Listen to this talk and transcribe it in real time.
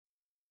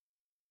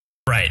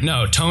Right.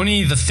 No,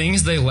 Tony, the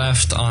things they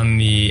left on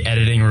the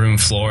editing room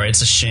floor,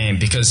 it's a shame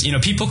because,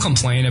 people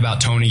complain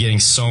about Tony getting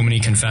so many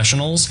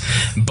confessionals,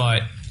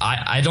 but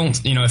I don't,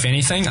 if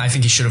anything, I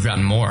think he should have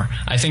gotten more.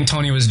 I think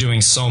Tony was doing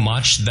so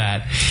much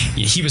that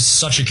he was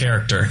such a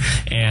character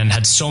and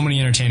had so many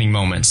entertaining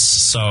moments.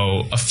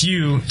 So a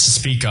few to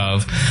speak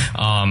of.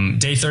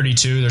 Day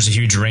 32, there's a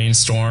huge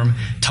rainstorm.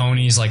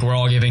 Tony's like, we're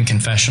all giving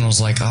confessionals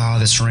like, oh,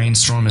 this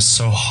rainstorm is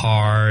so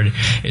hard.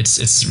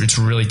 It's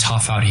really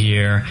tough out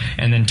here.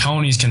 And then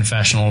Tony's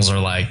confessionals are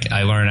like,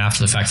 I learned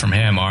after the fact from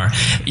him are,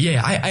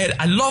 yeah,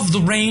 I love the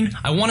rain.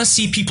 I want to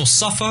see people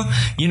suffer.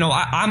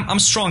 I'm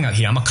strong out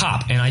here. I'm a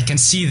cop. And I can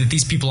see that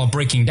these people are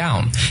breaking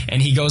down.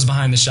 And he goes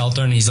behind the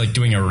shelter and he's like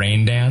doing a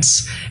rain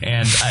dance.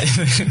 And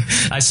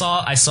I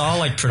saw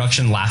like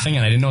production laughing,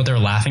 and I didn't know what they were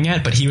laughing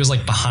at, but he was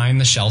like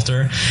behind the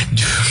shelter,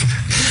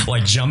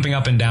 like jumping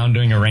up and down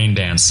doing a rain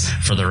dance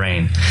for the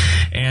rain.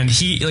 And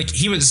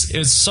it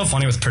was so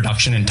funny with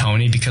production and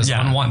Tony because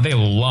they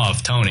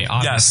love Tony,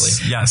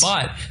 obviously. Yes.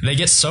 But they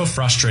get so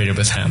frustrated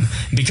with him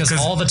because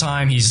all the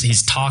time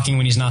he's talking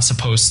when he's not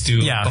supposed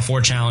to.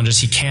 Before challenges,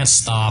 he can't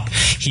stop.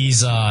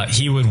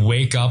 He would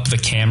wake up the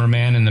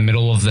cameraman in the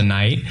middle of the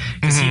night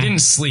because he didn't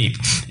sleep,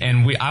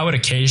 and I would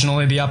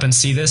occasionally be up and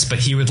see this, but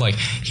he would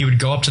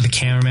go up to the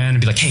cameraman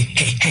and be like,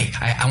 hey,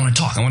 I want to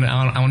talk, I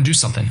want to do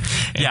something.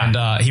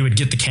 And he would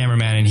get the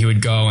cameraman and he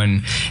would go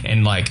and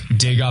like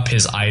dig up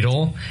his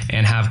idol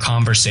and have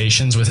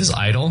conversations with his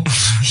idol.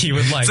 He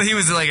would like, so he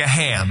was like a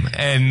ham.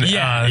 And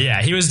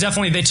he was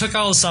definitely, they took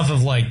all the stuff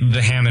of like the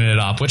hamming it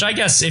up, which I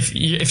guess if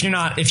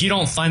you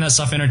don't find that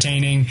stuff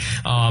entertaining,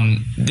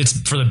 it's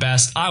for the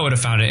best. I would have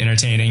found it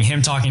entertaining,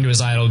 him talking to his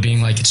idol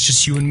being like, it's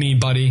just you and me,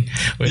 buddy.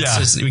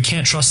 We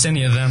can't trust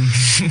any of them.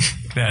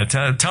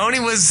 Tony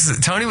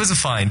was a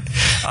find.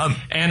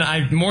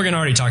 And Morgan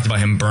already talked about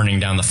him burning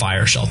down the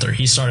fire shelter.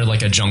 He started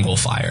like a jungle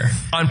fire.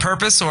 On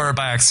purpose or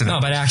by accident?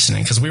 No, by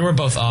accident, because we were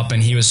both up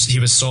and he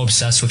was so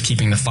obsessed with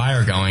keeping the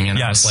fire going, and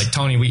I was like,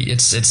 Tony,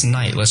 it's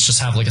night. Let's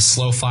just have like a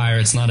slow fire.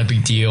 It's not a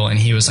big deal. And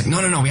he was like,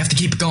 no, we have to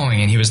keep it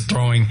going. And he was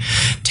throwing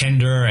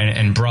tinder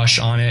and brush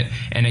on it,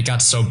 and it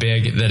got so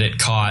big that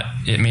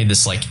it made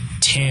this like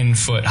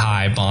 10-foot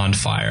high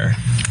bonfire.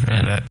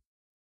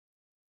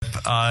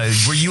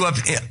 Were you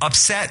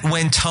upset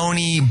when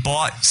Tony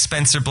bought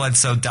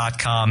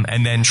SpencerBledsoe.com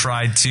and then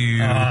tried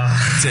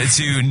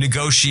to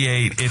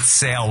negotiate its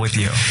sale with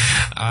you?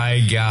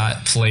 I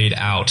got played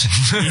out. So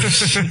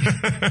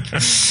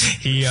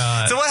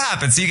what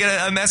happens? So you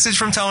get a message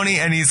from Tony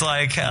and he's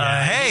like,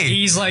 hey.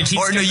 You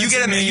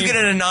get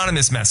an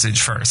anonymous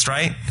message first,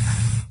 right?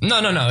 No.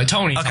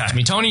 Tony talked to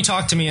me. Tony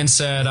talked to me and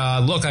said,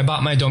 look, I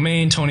bought my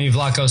domain,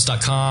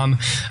 TonyVlakos.com.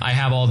 I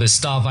have all this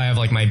stuff. I have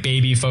like my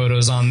baby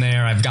photos on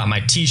there. I've got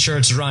my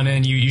t-shirts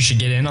running. You should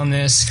get in on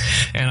this.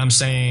 And I'm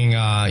saying,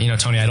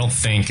 Tony, I don't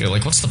think,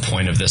 like, what's the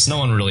point of this? No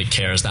one really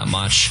cares that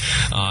much.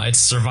 It's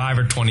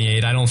Survivor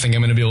 28. I don't think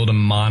I'm going to be able to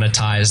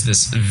monetize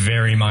this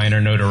very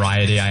minor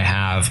notoriety I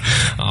have.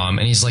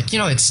 And he's like,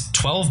 it's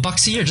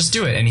 $12 a year. Just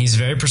do it. And he's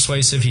very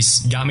persuasive.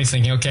 He's got me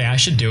thinking, okay, I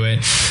should do it.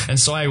 And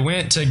so I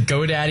went to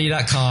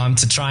GoDaddy.com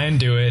to try and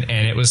do it,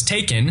 and it was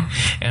taken.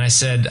 And I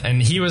said,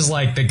 and he was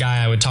like the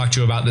guy I would talk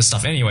to about this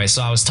stuff anyway.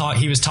 So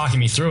he was talking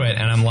me through it,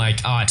 and I'm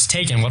like, oh, it's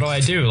taken. What do I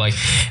do? Like,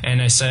 and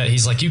I said,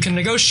 he's like, you can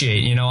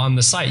negotiate, on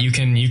the site. You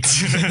can use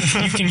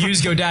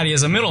GoDaddy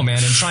as a middleman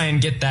and try and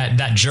get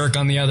that jerk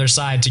on the other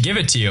side to give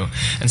it to you.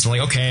 And so I'm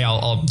like, okay,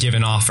 I'll give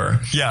an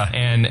offer. Yeah.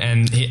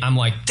 And I'm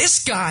like,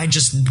 this guy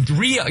just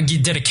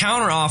did a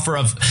counter offer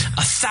of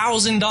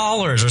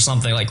 $1,000 or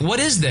something. Like, what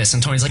is this?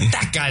 And Tony's like,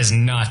 that guy's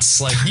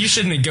nuts. Like, you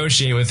should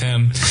negotiate with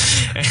him.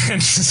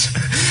 And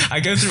I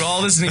go through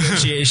all this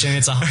negotiation.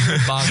 It's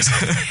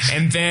 $100,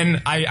 and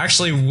then I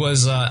actually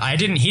was he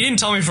didn't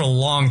tell me for a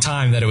long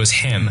time that it was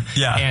him.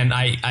 Yeah. And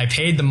I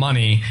paid the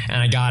money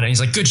and I got it. And he's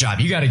like, good job,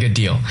 you got a good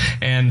deal.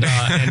 And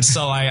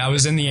so I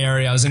was in the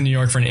area. I was in New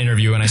York for an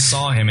interview, and I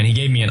saw him, and he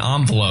gave me an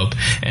envelope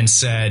and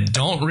said,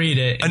 don't read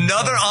it.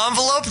 Another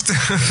envelope?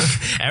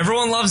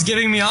 Everyone loves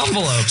giving me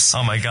envelopes.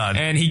 Oh my God.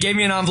 And he gave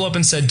me an envelope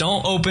and said,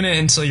 don't open it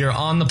until you're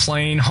on the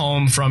plane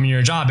home from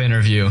your job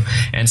interview.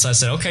 And so I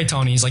said, okay,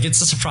 Tony. He's like,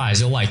 it's a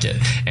surprise. You'll like it.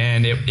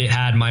 And it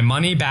had my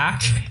money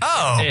back.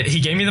 Oh.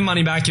 He gave me the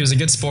money back. He was a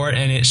good sport.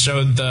 And it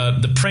showed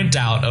the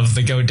printout of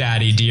the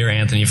GoDaddy, Dear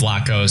Anthony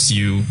Vlachos,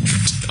 you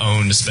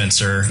owned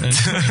Spencer.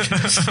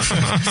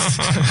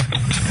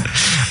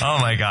 Oh,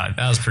 my God.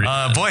 That was pretty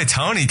bad. Boy,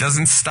 Tony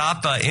doesn't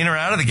stop in or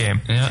out of the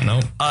game. Yeah,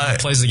 nope.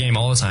 Plays the game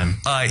all the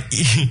time.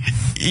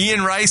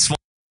 Ian Rice